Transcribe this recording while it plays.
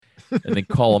and then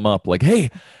call them up like, hey,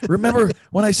 remember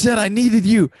when I said I needed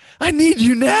you? I need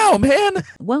you now, man.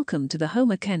 Welcome to the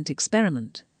Homer Kent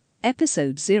Experiment,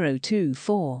 episode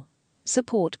 024,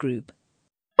 Support Group.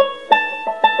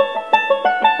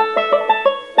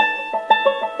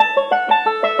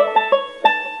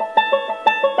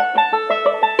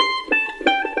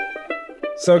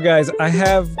 So, guys, I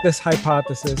have this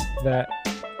hypothesis that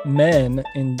men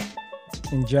in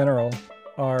general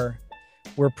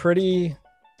we're pretty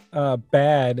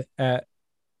bad at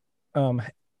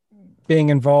being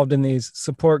involved in these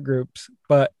support groups,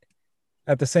 but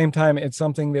at the same time, it's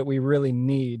something that we really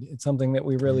need. It's something that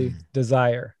we really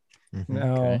desire. Mm-hmm.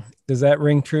 Now, Okay. does that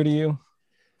ring true to you?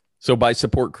 So by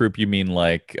support group, you mean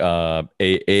like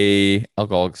AA,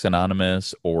 Alcoholics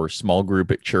Anonymous, or small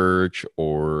group at church,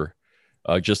 or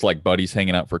just like buddies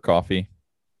hanging out for coffee?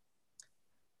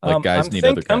 Like guys need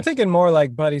other guys. I'm thinking more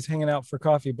like buddies hanging out for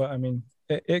coffee, but I mean,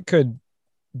 it could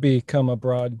become a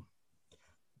broad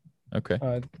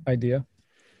idea.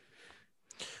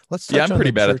 Let's touch I'm on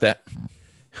pretty the bad church. at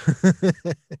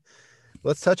that.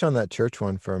 Let's touch on that church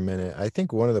one for a minute. I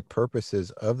think one of the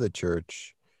purposes of the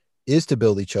church is to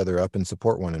build each other up and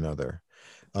support one another.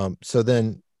 So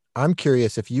then I'm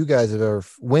curious if you guys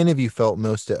when have you felt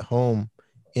most at home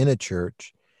in a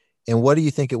church, and what do you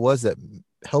think it was that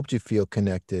helped you feel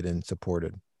connected and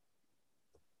supported?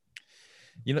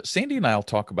 You know, Sandy and I'll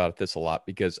talk about this a lot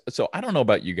because, so I don't know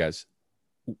about you guys.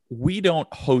 We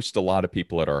don't host a lot of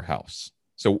people at our house.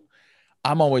 So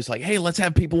I'm always like, hey, let's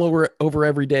have people over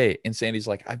every day. And Sandy's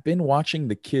like, I've been watching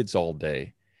the kids all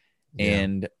day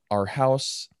and our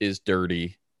house is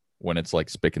dirty when it's like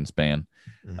spick and span.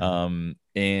 Mm-hmm.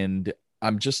 And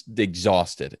I'm just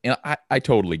exhausted. And I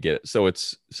totally get it.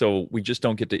 So we just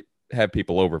don't get to have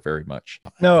people over very much.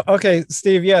 No. Okay,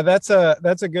 Steve. Yeah, that's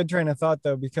a good train of thought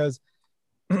though, because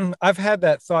I've had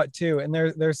that thought too. And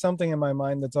there's something in my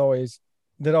mind that always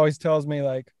tells me,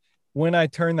 like, when I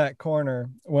turn that corner,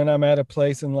 when I'm at a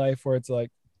place in life where it's like,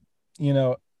 you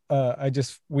know,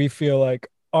 we feel like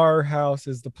our house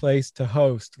is the place to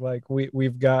host. Like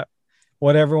we've got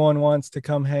what everyone wants to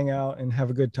come hang out and have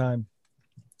a good time.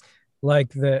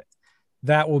 Like that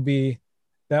will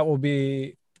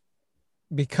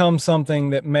become something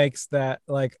that makes that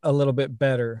like a little bit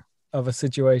better of a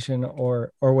situation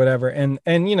or whatever. And,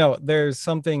 you know, there's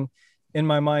something in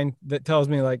my mind that tells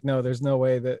me like, no, there's no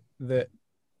way that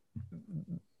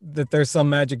there's some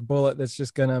magic bullet that's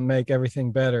just going to make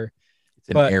everything better. It's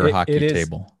an air hockey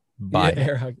table. Yeah,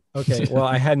 air hockey. Okay. Well,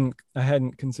 I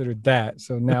hadn't considered that.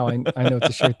 So now I know it's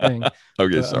a sure thing.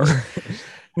 Okay. Sorry.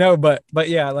 No, but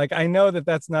yeah, like I know that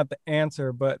that's not the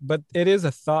answer, but it is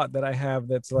a thought that I have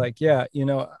that's like, yeah, you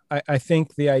know, I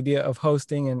think the idea of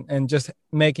hosting and just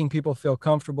making people feel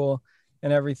comfortable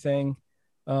and everything,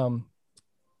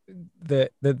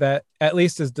 that at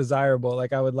least is desirable.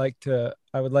 Like I would like to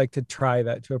try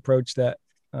that, to approach that.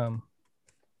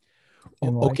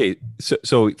 Okay.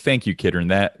 So thank you, Kidron.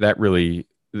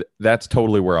 That's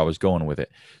totally where I was going with it.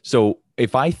 So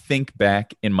if I think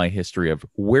back in my history of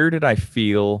where did I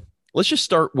feel, let's just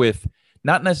start with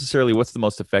not necessarily what's the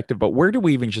most effective, but where do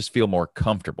we even just feel more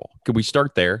comfortable? Could we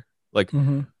start there? Like,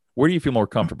 where do you feel more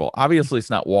comfortable? Obviously, it's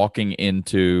not walking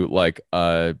into like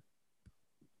a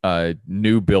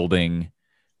new building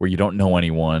where you don't know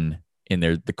anyone and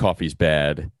the coffee's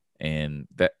bad. And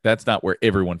that's not where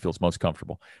everyone feels most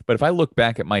comfortable. But if I look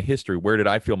back at my history, where did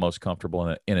I feel most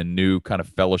comfortable in a new kind of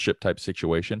fellowship type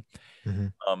situation?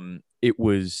 Mm-hmm. It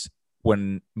was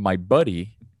when my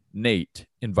buddy, Nate,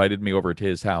 invited me over to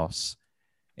his house.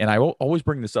 And I always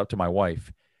bring this up to my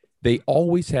wife. They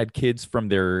always had kids from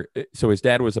so his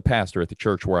dad was a pastor at the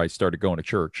church where I started going to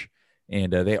church.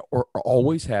 And they are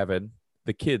always having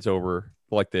the kids over,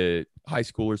 like the high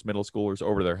schoolers, middle schoolers,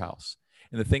 over to their house.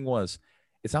 And the thing was,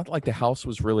 it's not like the house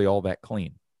was really all that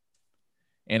clean.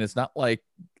 And it's not like,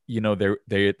 you know,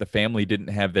 the family didn't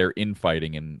have their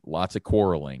infighting and lots of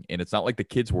quarreling. And it's not like the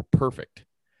kids were perfect.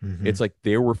 Mm-hmm. It's like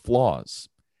there were flaws.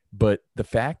 But the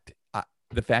fact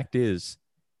is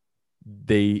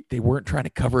they weren't trying to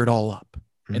cover it all up.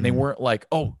 Mm-hmm. And they weren't like,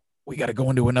 oh, we got to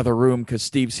go into another room because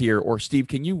Steve's here. Or Steve,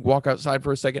 can you walk outside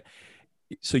for a second?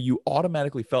 So you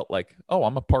automatically felt like, oh,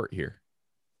 I'm a part here.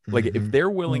 Mm-hmm. Like if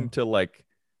they're willing to like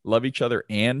love each other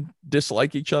and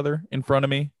dislike each other in front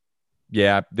of me,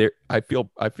 yeah, I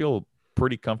feel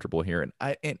pretty comfortable here.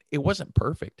 And it wasn't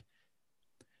perfect,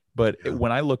 but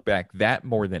when I look back, that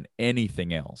more than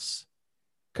anything else,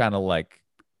 kind of like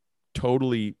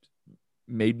totally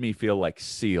made me feel like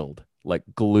sealed, like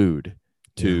glued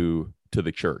to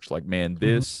the church. Like, man,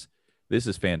 this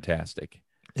is fantastic.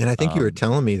 And I think you were Um,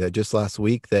 telling me that just last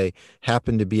week they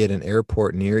happened to be at an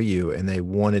airport near you and they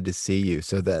wanted to see you,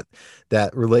 so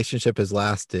that relationship has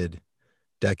lasted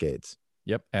decades.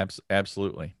 Yep,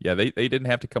 absolutely. Yeah, they didn't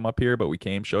have to come up here, but we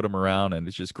came, showed them around, and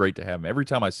it's just great to have them. Every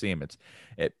time I see them,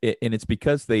 and it's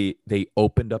because they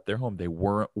opened up their home. They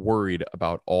weren't worried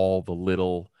about all the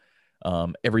little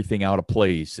everything out of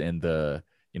place and the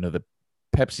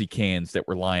Pepsi cans that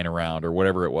were lying around or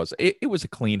whatever it was. It was a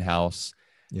clean house.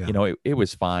 Yeah. It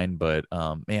was fine, but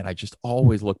man, I just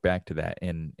always look back to that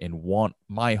and want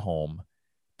my home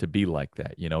to be like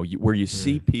that. Where you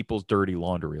see Mm, people's dirty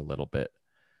laundry a little bit.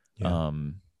 yeah.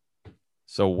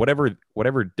 So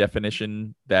whatever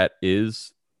definition that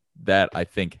is, that I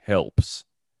think helps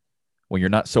when you're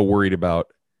not so worried about,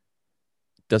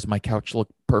 does my couch look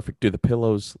perfect? Do the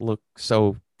pillows look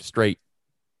so straight?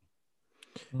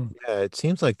 Yeah, it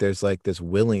seems like there's like this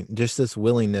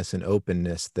willingness and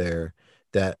openness there,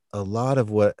 that a lot of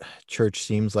what church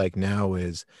seems like now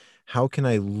is, how can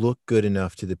I look good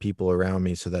enough to the people around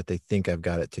me so that they think I've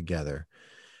got it together,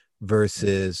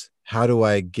 versus how do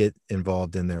I get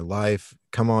involved in their life?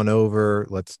 Come on over,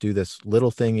 let's do this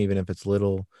little thing, even if it's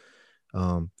little.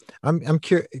 I'm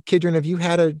curious, Kidron, have you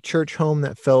had a church home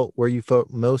that felt where you felt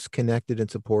most connected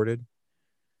and supported?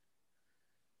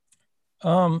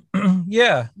 Um,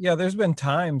 yeah, there's been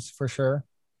times for sure,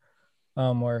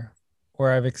 where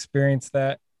I've experienced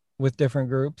that with different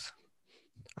groups.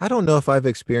 I don't know if I've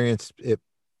experienced it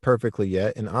perfectly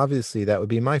yet. And obviously that would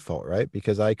be my fault, right?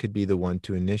 Because I could be the one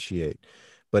to initiate,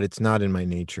 but it's not in my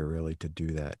nature really to do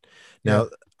that. Yeah. Now,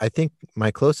 I think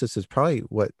my closest is probably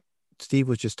what Steve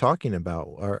was just talking about.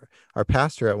 Our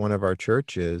pastor at one of our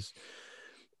churches,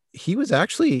 he was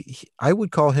actually, I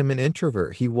would call him an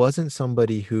introvert. He wasn't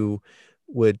somebody who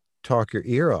would talk your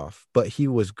ear off, but he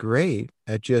was great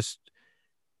at just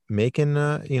making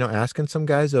asking some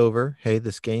guys over, hey,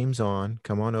 this game's on,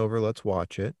 come on over, let's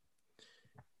watch it.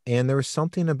 And there was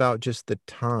something about just the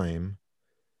time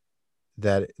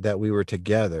that we were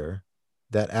together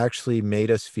that actually made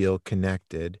us feel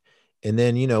connected. And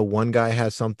then, one guy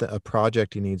has a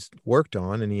project he needs worked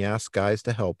on, and he asks guys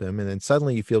to help him, and then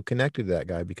suddenly you feel connected to that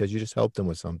guy because you just helped him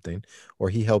with something, or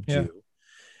he helped Yeah. you.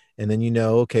 And then,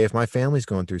 okay, if my family's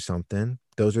going through something,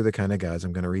 those are the kind of guys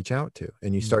I'm going to reach out to,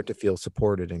 and you start to feel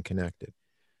supported and connected.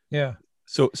 Yeah.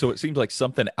 So it seems like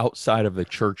something outside of the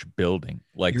church building,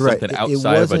 like You're right. something It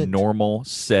outside of a wasn't. normal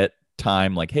set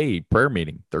time, like, hey, prayer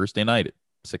meeting Thursday night at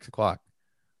 6 o'clock.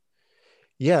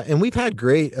 Yeah, and we've had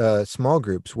great small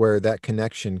groups where that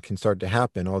connection can start to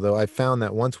happen. Although I found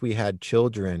that once we had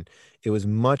children, it was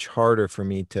much harder for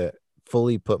me to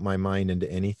fully put my mind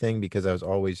into anything, because I was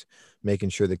always making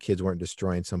sure the kids weren't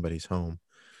destroying somebody's home.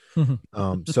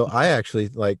 So I actually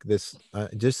like this,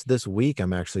 just this week,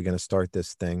 I'm actually going to start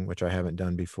this thing, which I haven't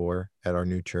done before at our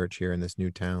new church here in this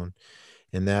new town.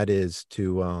 And that is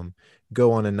to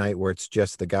go on a night where it's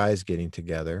just the guys getting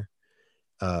together.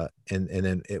 And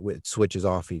then it switches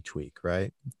off each week,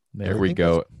 right? There we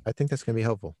go. I think that's going to be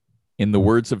helpful. In the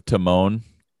words of Timon,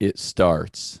 it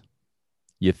starts.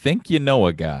 You think you know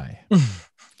a guy.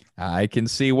 I can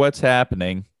see what's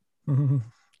happening.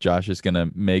 Josh is going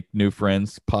to make new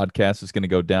friends. Podcast is going to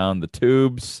go down the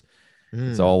tubes.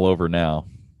 It's all over now.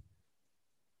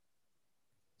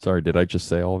 Sorry, did I just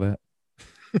say all that?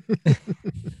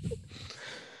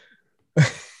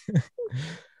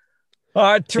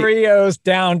 Our trio's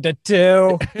down to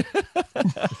 2.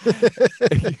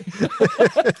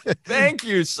 Thank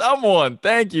you, someone.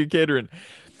 Thank you, Kidron.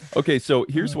 Okay, so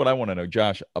here's what I want to know,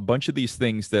 Josh. A bunch of these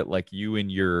things that like you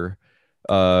and your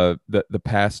the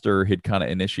pastor had kind of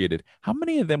initiated, how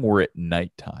many of them were at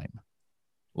nighttime?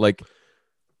 Like,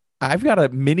 I've got a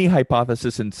mini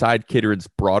hypothesis inside Kidron's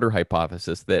broader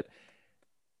hypothesis that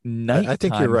nighttime, I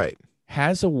think you're right,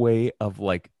 has a way of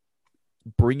like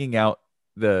bringing out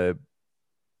the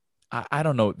I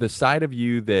don't know, the side of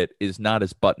you that is not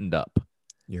as buttoned up.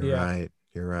 You're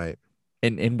right.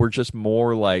 And we're just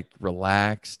more like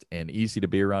relaxed and easy to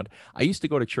be around. I used to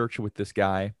go to church with this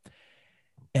guy,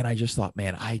 and I just thought,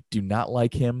 man, I do not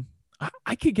like him.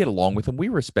 I could get along with him. We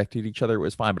respected each other. It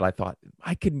was fine. But I thought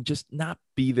I can just not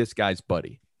be this guy's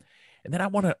buddy. And then I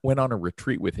went on a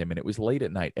retreat with him, and it was late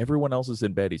at night. Everyone else is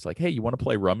in bed. He's like, hey, you want to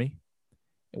play rummy?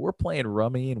 And we're playing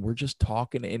rummy, and we're just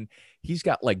talking. And he's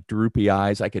got like droopy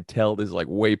eyes. I could tell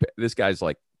this guy's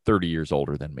like 30 years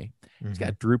older than me. He's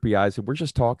got droopy eyes, and we're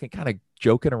just talking, kind of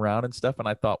joking around and stuff. And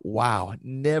I thought, wow,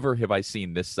 never have I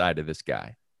seen this side of this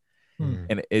guy.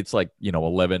 And it's like,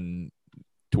 11,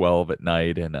 12 at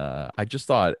night. And I just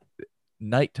thought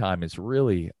nighttime is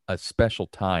really a special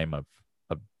time of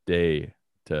day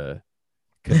to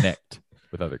connect.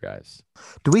 with other guys.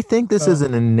 Do we think this Oh. is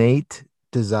an innate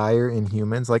desire in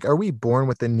humans? Like, are we born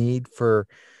with the need for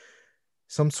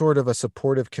some sort of a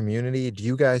supportive community? Do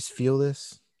you guys feel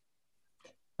this?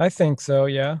 I think so.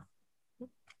 Yeah.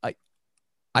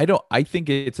 I think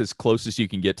it's as close as you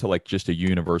can get to like just a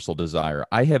universal desire.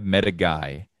 I have met a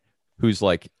guy who's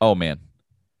like, oh man.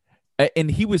 And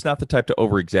he was not the type to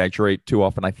over exaggerate too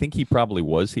often. I think he probably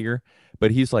was here,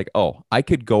 but he's like, oh, I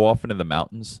could go off into the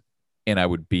mountains and I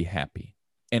would be happy.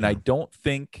 And I don't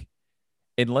think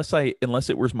unless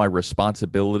it was my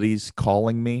responsibilities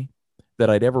calling me that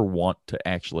I'd ever want to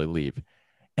actually leave.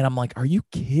 And I'm like, are you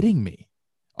kidding me?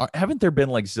 Haven't there been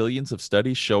like zillions of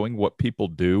studies showing what people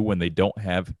do when they don't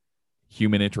have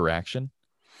human interaction?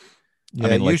 Yeah, I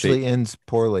mean, it like usually ends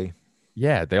poorly.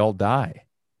 Yeah, they all die.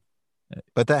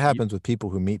 But that happens with people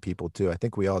who meet people too. I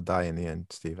think we all die in the end,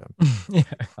 Steve. Yeah.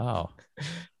 Oh,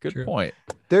 good True. point.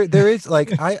 There is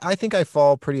like I think I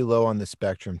fall pretty low on the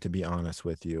spectrum, to be honest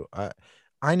with you.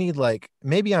 I need like,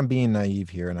 maybe I'm being naive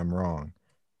here and I'm wrong,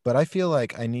 but I feel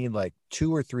like I need like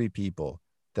 2 or 3 people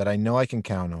that I know I can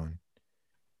count on.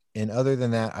 And other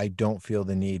than that, I don't feel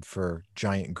the need for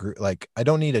giant group. Like, I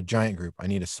don't need a giant group. I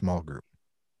need a small group.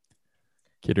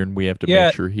 Kidron, we have to Yeah.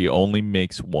 make sure he only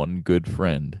makes one good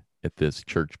friend at this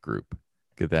church group,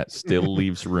 because that still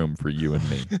leaves room for you and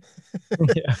me.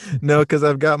 Yeah. No, because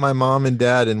I've got my mom and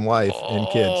dad and wife and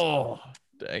kids. Oh,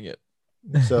 dang it.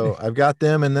 So I've got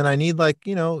them. And then I need like,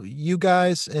 you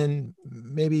guys and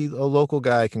maybe a local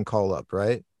guy I can call up,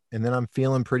 right? And then I'm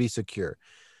feeling pretty secure.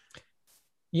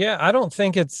 Yeah, I don't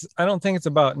think it's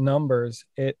about numbers.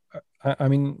 I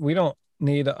mean, we don't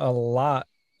need a lot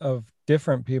of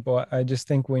different people. I just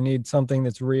think we need something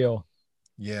that's real.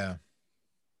 Yeah.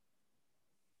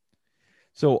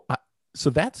 So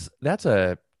that's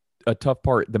a tough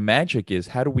part. The magic is,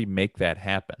 how do we make that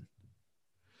happen?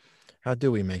 How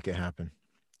do we make it happen?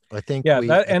 I think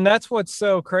that's what's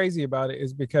so crazy about it,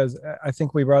 is because I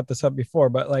think we brought this up before,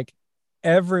 but like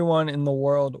everyone in the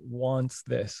world wants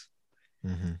this.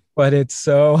 Mhm. But it's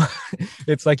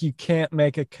it's like you can't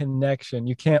make a connection.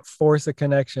 You can't force a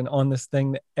connection on this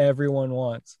thing that everyone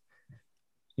wants.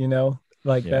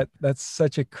 That's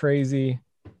such a crazy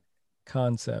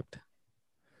concept.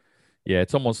 Yeah,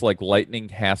 it's almost like lightning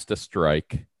has to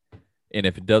strike. And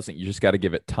if it doesn't, you just got to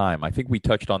give it time. I think we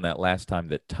touched on that last time,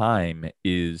 that time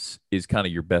is kind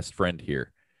of your best friend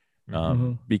here.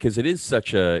 Because it is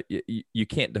such you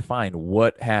can't define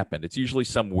what happened. It's usually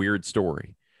some weird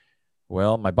story.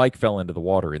 Well, my bike fell into the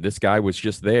water and this guy was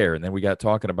just there. And then we got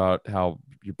talking about how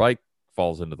your bike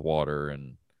falls into the water.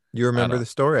 And you remember the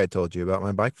story I told you about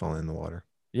my bike falling in the water?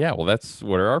 Yeah, well, that's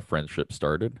where our friendship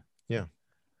started. Yeah.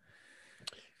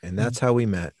 And that's how we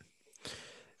met.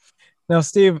 Now,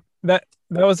 Steve, that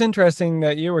was interesting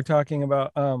that you were talking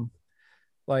about,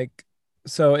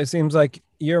 so it seems like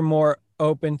you're more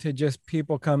open to just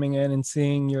people coming in and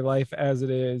seeing your life as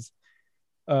it is,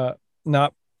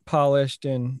 not polished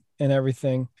and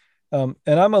everything. And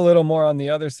I'm a little more on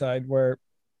the other side where,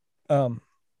 and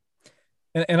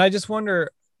I just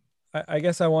wonder, I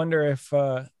guess I wonder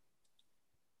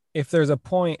if there's a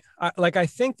point, I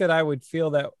think that I would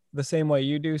feel that the same way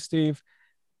you do, Steve,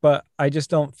 but I just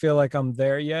don't feel like I'm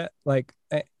there yet. Like,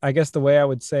 I guess the way I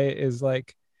would say it is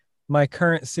like my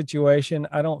current situation,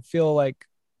 I don't feel like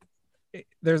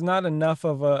there's not enough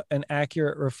of an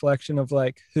accurate reflection of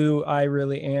like who I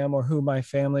really am or who my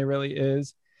family really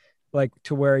is, like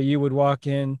to where you would walk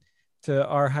in to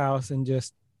our house and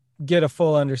just get a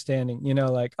full understanding,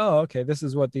 like, oh, okay, this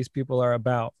is what these people are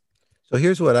about. So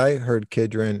here's what I heard,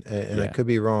 Kidron, and I could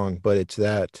be wrong, but it's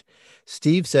that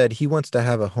Steve said he wants to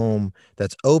have a home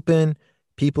that's open.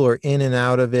 People are in and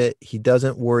out of it. He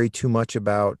doesn't worry too much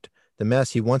about the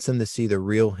mess. He wants them to see the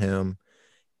real him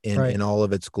in all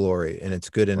of its glory, and it's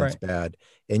good and it's bad.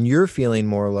 And you're feeling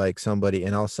more like somebody,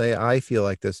 and I'll say I feel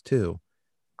like this too.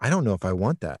 I don't know if I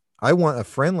want that. I want a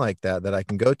friend like that I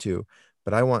can go to,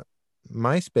 but I want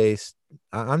my space.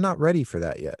 I'm not ready for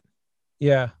that yet.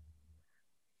 Yeah.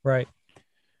 Right.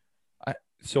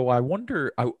 So I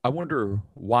wonder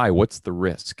why. What's the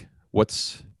risk?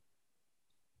 What's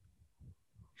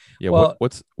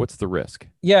the risk?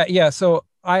 Yeah. So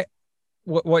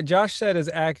what Josh said is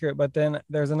accurate, but then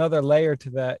there's another layer to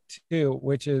that too,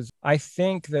 which is I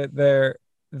think that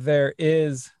there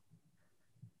is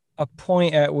a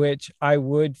point at which I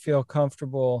would feel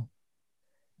comfortable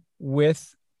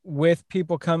with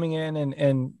people coming in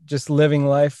and just living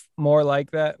life more like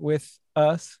that with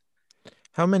us.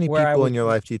 How many people in your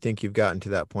life do you think you've gotten to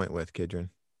that point with,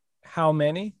 Kidron? How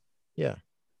many? Yeah.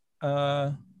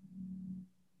 I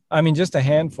mean, just a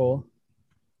handful.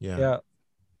 Yeah. Yeah.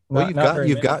 Well,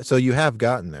 you have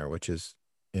gotten there, which is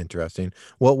Interesting.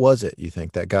 What was it you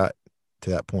think that got to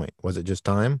that point? Was it just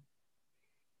time?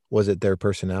 Was it their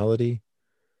personality?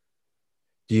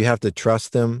 Do you have to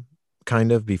trust them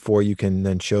kind of before you can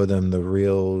then show them the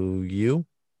real you?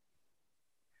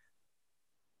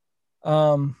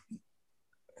 Um,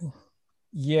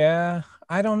 yeah,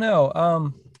 I don't know.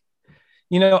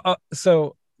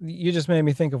 So you just made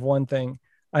me think of one thing.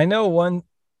 I know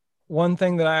one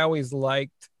thing that I always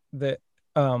liked that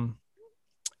um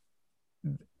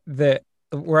that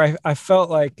where I felt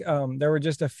like there were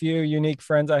just a few unique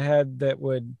friends I had that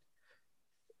would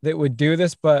do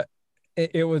this, but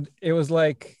it was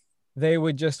like they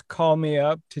would just call me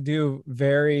up to do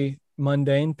very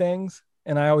mundane things,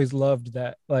 and I always loved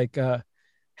that. Like,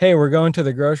 hey, we're going to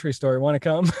the grocery store. Want to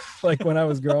come? Like when I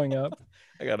was growing up,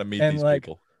 I got to meet and these like,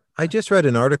 people. I just read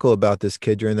an article about this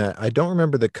kid during that. I don't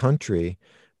remember the country,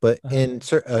 but I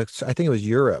think it was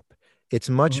Europe. It's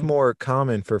much mhm. more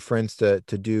common for friends to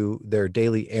do their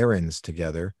daily errands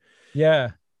together.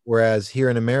 Yeah, Whereas here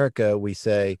in America, we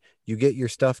say you get your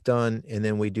stuff done, and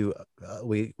then we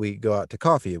go out to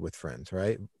coffee with friends,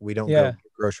 right? We don't go yeah,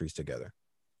 get groceries together.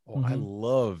 Oh, I mhm.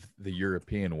 love the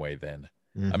European way then.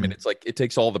 I mean, Mhm. it's like it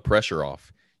takes all the pressure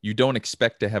off. You don't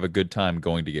expect to have a good time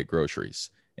going to get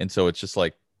groceries. And so it's just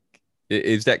like,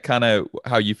 is that kind of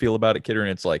how you feel about it, Kidder?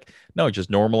 And it's like, no, just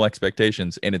normal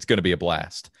expectations and it's going to be a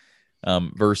blast.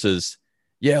 Versus,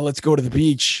 yeah, let's go to the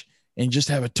beach and just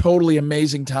have a totally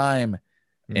amazing time.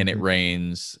 And it Mhm.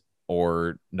 rains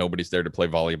or nobody's there to play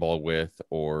volleyball with,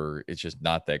 or it's just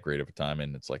not that great of a time.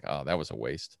 And it's like, oh, that was a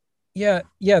waste. Yeah.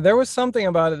 There was something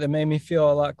about it that made me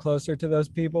feel a lot closer to those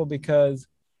people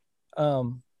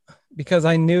um, because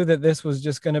I knew that this was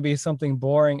just going to be something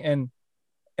boring, and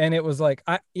it was like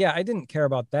I didn't care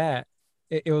about that.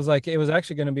 It was like it was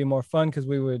actually going to be more fun because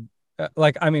we would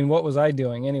like, I mean, what was I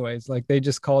doing anyways? Like they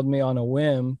just called me on a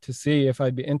whim to see if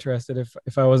I'd be interested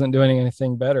if I wasn't doing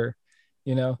anything better,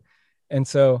 you know. And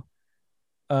so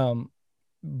um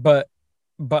but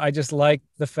I just liked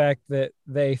the fact that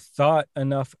they thought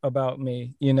enough about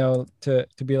me, you know, to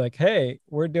be like, hey,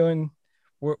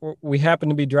 we happen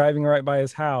to be driving right by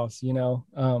his house, you know.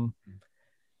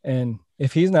 And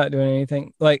if he's not doing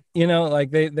anything, like, you know,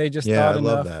 like they just Yeah, I thought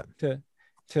love enough that.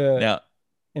 to Now,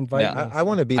 invite now me. I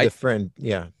want So to be I the friend,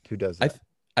 yeah, who does I that. th-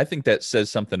 I think that says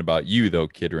something about you though,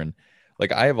 Kidron.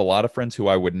 Like I have a lot of friends who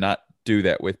I would not do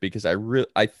that with because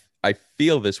I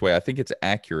feel this way. I think it's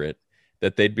accurate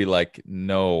that they'd be like,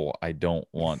 "No, I don't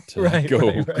want to right, go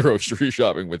right, right. grocery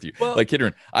shopping with you." Well, Like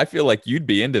Kidron, I feel like you'd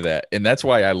be into that, and that's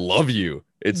why I love you.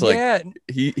 It's like yeah,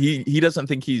 he doesn't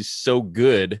think he's so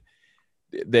good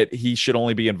that he should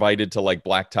only be invited to like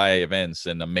black tie events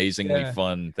and amazingly yeah.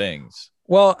 fun things.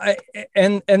 Well,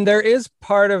 and there is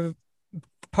part of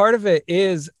it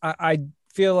is I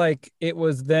feel like it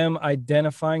was them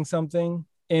identifying something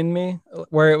in me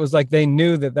where it was like they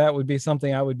knew that that would be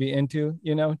something I would be into,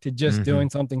 you know, to just Hmm. doing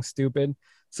something stupid.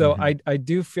 So Hmm. I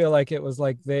do feel like it was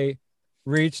like they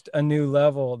reached a new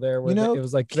level there You where know, it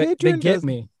was like they Kidron get doesn't.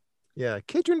 me. Yeah,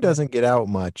 Kidron Yeah. doesn't get out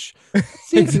much. Let's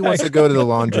see if he wants to Exactly. go to the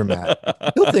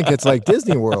laundromat. He'll think it's like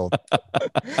Disney World.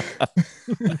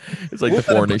 It's like We'll the let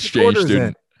him foreign put the exchange quarters in.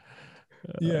 student.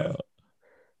 Yeah.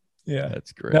 Yeah.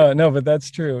 That's great. No, but that's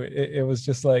true. It was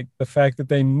just like the fact that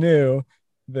they knew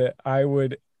that I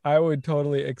would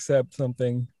totally accept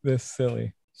something this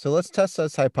silly. So let's test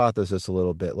this hypothesis a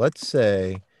little bit. Let's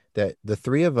say that the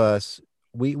three of us,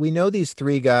 we know these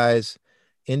three guys,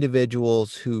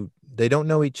 individuals who they don't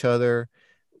know each other.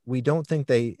 We don't think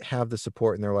they have the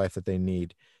support in their life that they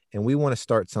need, and we want to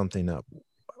start something up.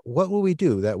 What will we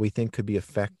do that we think could be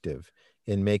effective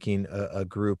in making a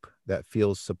group that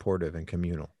feels supportive and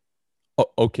communal?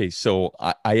 Okay, so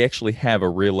I actually have a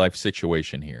real life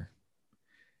situation here.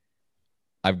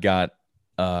 I've got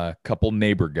a couple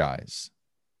neighbor guys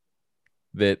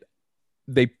that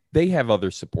they have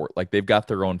other support. Like they've got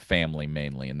their own family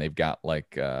mainly, and they've got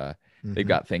like they've Hmm.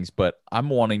 got things. But I'm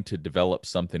wanting to develop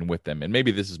something with them, and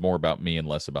maybe this is more about me and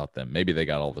less about them. Maybe they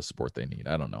got all the support they need.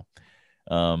 I don't know.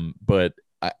 But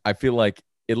I feel like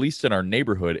at least in our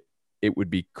neighborhood, it would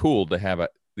be cool to have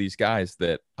these guys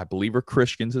that I believe are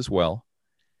Christians as well,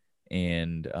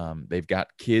 and they've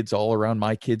got kids all around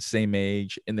my kids' same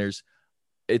age, and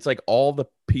it's like all the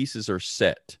pieces are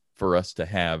set for us to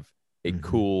have a Hmm.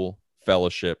 cool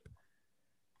fellowship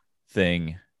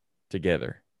thing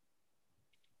together.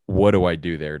 What do I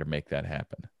do there to make that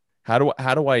happen? How do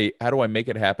I make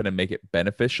it happen and make it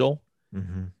beneficial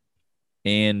Hmm.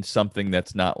 and something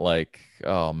that's not like,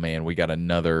 oh man, we got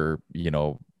another,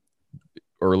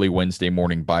 early Wednesday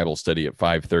morning Bible study at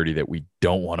 5:30 that we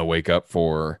don't want to wake up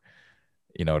for,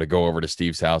 to go over to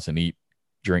Steve's house and eat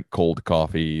drink cold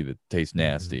coffee that tastes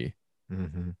nasty.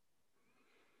 Mm-hmm.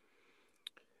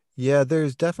 Yeah,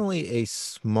 there's definitely a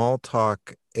small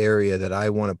talk area that I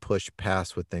want to push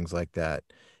past with things like that.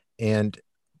 And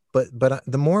but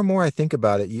the more and more I think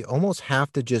about it, you almost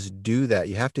have to just do that.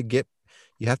 You have to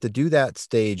do that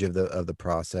stage of the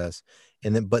process,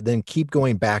 and then keep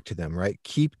going back to them, right?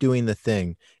 Keep doing the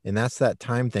thing. And that's that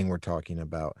time thing we're talking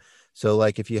about. So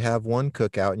like if you have one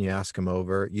cookout and you ask them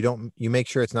over, you make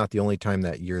sure it's not the only time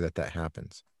that year that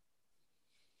happens.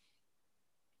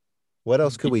 What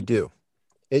else could we do?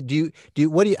 I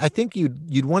think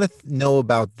you'd want to know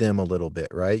about them a little bit,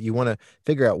 right? You want to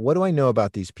figure out, what do I know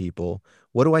about these people?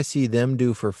 What do I see them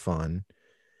do for fun?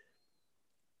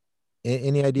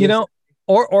 Any ideas?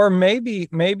 Or maybe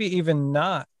even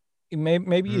not.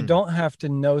 Maybe you Hmm. don't have to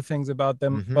know things about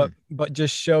them, Mhm. but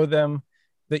just show them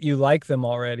that you like them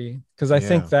already. Because I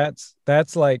think Yeah,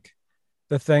 that's like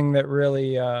the thing that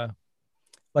really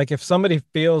like if somebody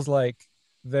feels like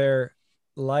they're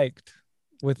liked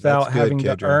that's without good, having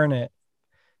to Kedra. earn it,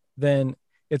 then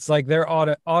it's like they're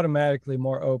automatically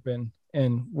more open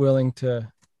and willing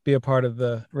to be a part of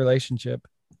the relationship.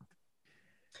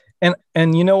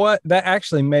 And you know what? That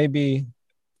actually may be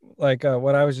like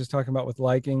what I was just talking about with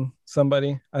liking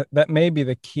somebody. That may be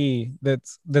the key.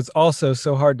 That's also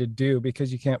so hard to do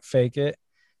because you can't fake it.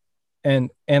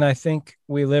 And I think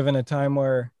we live in a time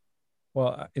where,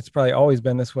 well, it's probably always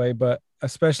been this way, but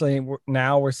especially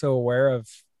now we're so aware of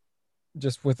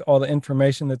just with all the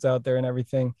information that's out there and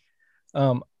everything.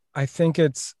 Um, I think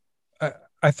I,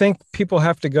 I think people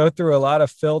have to go through a lot of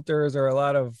filters or a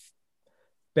lot of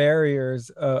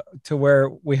barriers to where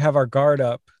we have our guard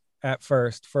up at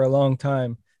first for a long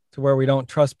time to where we don't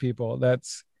trust people.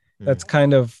 That's Mm.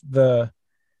 kind of the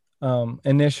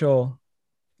initial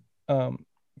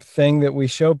thing that we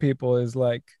show people is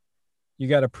like you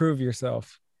got to prove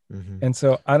yourself. Mhm. And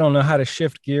so I don't know how to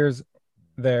shift gears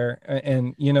there.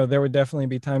 And there would definitely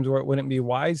be times where it wouldn't be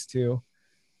wise to.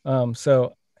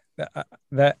 So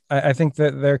I think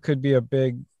that there could be a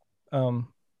big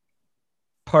um,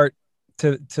 part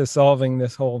to solving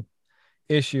this whole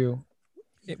issue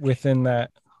within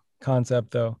that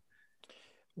concept, though.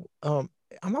 Um,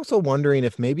 I'm also wondering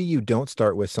if maybe you don't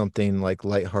start with something like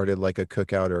lighthearted, like a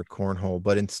cookout or a cornhole,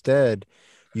 but instead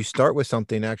you start with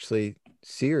something actually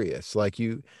serious. Like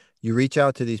you reach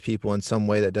out to these people in some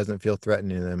way that doesn't feel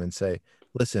threatening to them and say,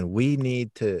 listen, we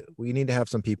need to have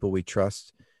some people we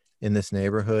trust in this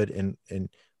neighborhood, and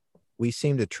we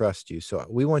seem to trust you. So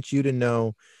we want you to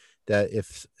know that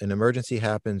if an emergency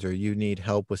happens or you need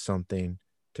help with something,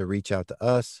 to reach out to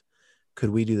us.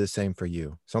 Could we do the same for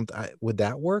you? Would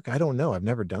that work? I don't know. I've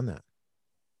never done that.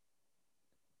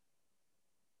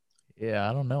 Yeah,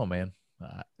 I don't know, man.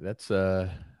 That's a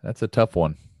tough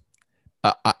one.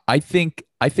 I think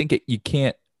you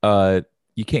can't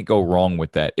go wrong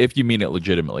with that if you mean it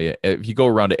legitimately. If you go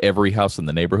around to every house in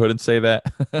the neighborhood and say that,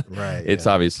 Right. it's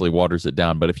Yeah. obviously waters it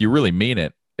down. But if you really mean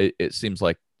it, it seems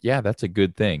like, yeah, that's a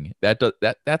good thing.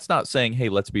 That's not saying, hey,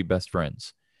 let's be best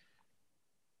friends.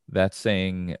 That's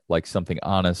saying like something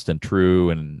honest and true,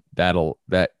 and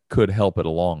that could help it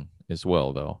along as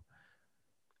well, though.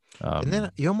 And then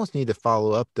Um, you almost need to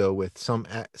follow up though with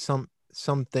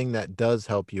something that does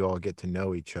help you all get to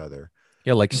know each other.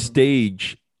 yeah, like Mhm.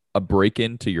 stage a break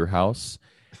into your house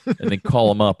and then call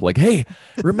them up like, hey,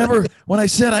 remember when I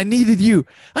said I needed you?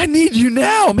 I need you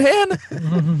now, man.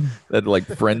 That like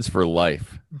friends for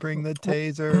life. Bring the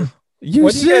taser. You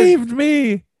What do you guys? saved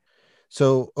me.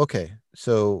 So, okay.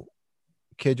 So,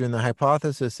 Kidron, the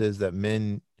hypothesis is that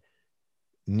men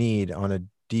need on a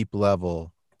deep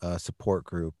level support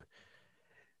group.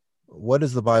 What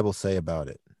does the Bible say about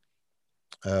it?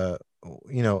 Uh,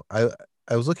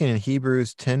 I was looking in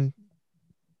Hebrews 10,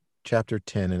 chapter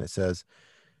 10, and it says,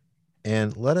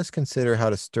 and let us consider how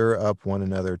to stir up one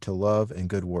another to love and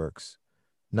good works,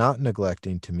 not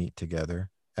neglecting to meet together,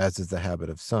 as is the habit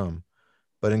of some,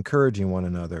 but encouraging one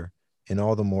another, and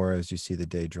all the more as you see the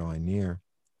day drawing near.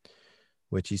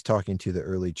 Which he's talking to the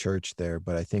early church there,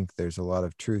 but I think there's a lot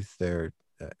of truth there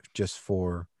just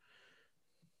for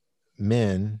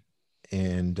men,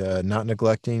 and not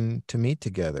neglecting to meet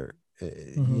together,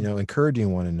 Mhm.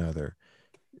 encouraging one another,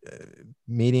 uh,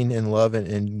 meeting in love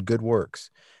and good works.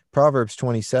 Proverbs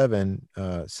 27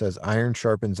 says, iron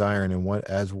sharpens iron, and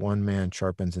as one man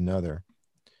sharpens another.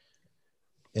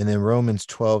 And then Romans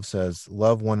 12 says,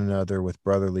 love one another with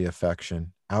brotherly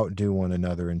affection, outdo one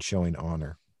another in showing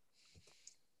honor.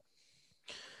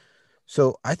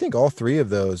 So I think all three of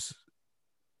those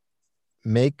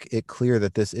make it clear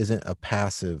that this isn't a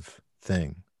passive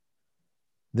thing.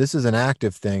 This is an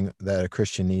active thing that a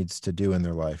Christian needs to do in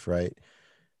their life, right?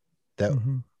 that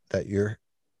Mm-hmm.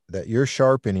 that you're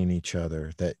sharpening each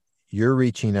other, that you're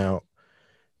reaching out,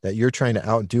 that you're trying to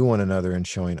outdo one another and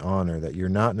showing honor, that you're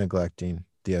not neglecting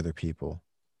the other people.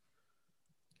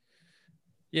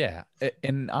 Yeah.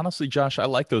 And honestly, Josh, I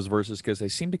like those verses because they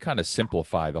seem to kind of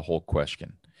simplify the whole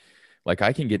question. Like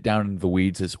I can get down into the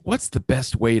weeds as what's the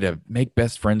best way to make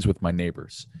best friends with my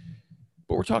neighbors?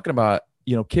 But we're talking about,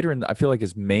 Kidron, I feel like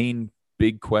his main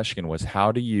big question was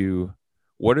what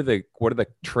are the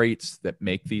traits that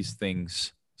make these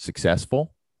things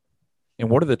successful? And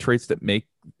what are the traits that make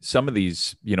some of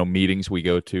these, meetings we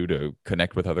go to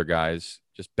connect with other guys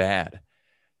just bad?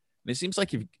 And it seems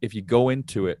like if you go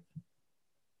into it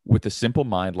with a simple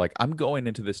mind, like I'm going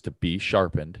into this to be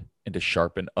sharpened and to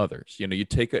sharpen others. You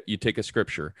take a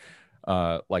scripture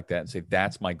like that and say,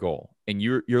 that's my goal. And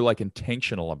you're like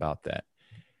intentional about that.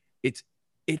 It's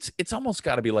almost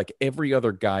got to be like every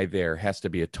other guy there has to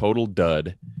be a total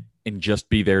dud and just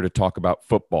be there to talk about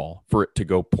football for it to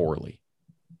go poorly.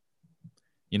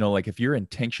 Like if you're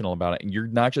intentional about it and you're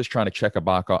not just trying to check a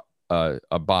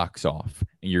box off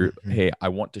and you're, hey, I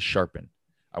want to sharpen.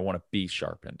 I want to be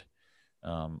sharpened.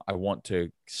 I want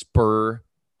to spur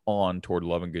on toward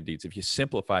love and good deeds. If you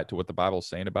simplify it to what the Bible's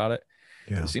saying about it,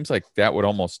 It seems like that would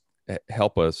almost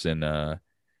help us in,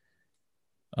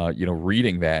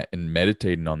 reading that and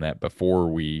meditating on that before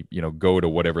we, go to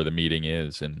whatever the meeting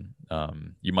is. And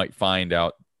you might find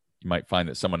that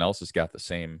someone else has got the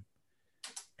same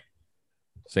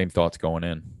thoughts going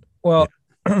in. Well,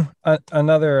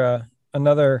 another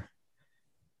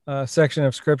section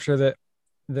of scripture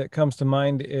that comes to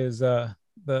mind is the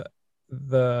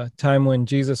time when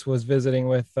Jesus was visiting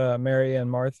with Mary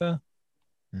and Martha.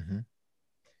 Mm-hmm.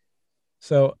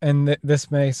 So, and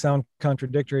this may sound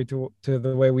contradictory to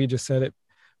the way we just said it,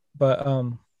 but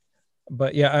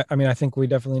yeah, I think we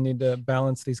definitely need to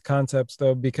balance these concepts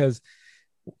though, because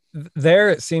there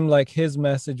it seemed like his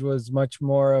message was much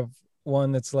more of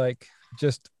one that's like,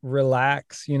 just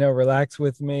relax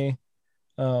with me,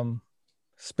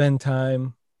 spend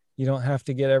time. You don't have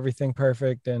to get everything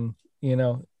perfect. And,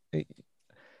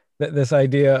 this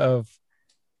idea of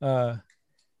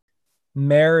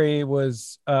Mary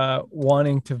was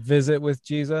wanting to visit with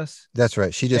Jesus. That's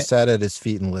right. She just sat at his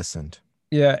feet and listened.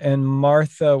 Yeah. And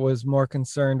Martha was more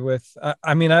concerned with,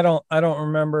 I don't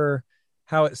remember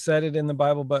how it said it in the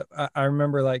Bible, but I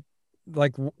remember like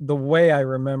the way I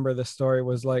remember the story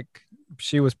was like,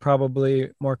 she was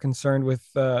probably more concerned with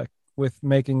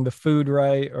making the food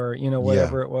right, or,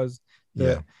 whatever it was,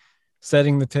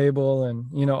 setting the table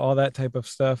and, all that type of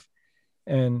stuff.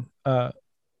 And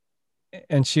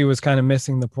she was kind of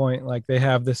missing the point. Like they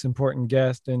have this important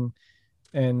guest and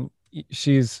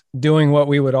she's doing what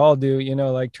we would all do,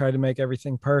 like try to make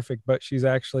everything perfect, but she's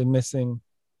actually missing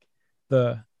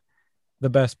the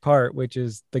best part, which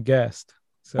is the guest.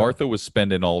 So, Martha was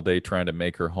spending all day trying to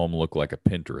make her home look like a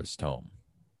Pinterest home.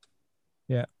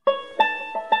 Yeah.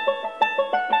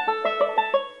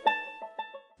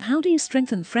 How do you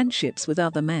strengthen friendships with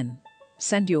other men?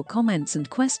 Send your comments and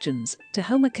questions to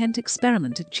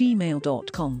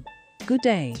homerkentexperiment@gmail.com. Good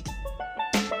day.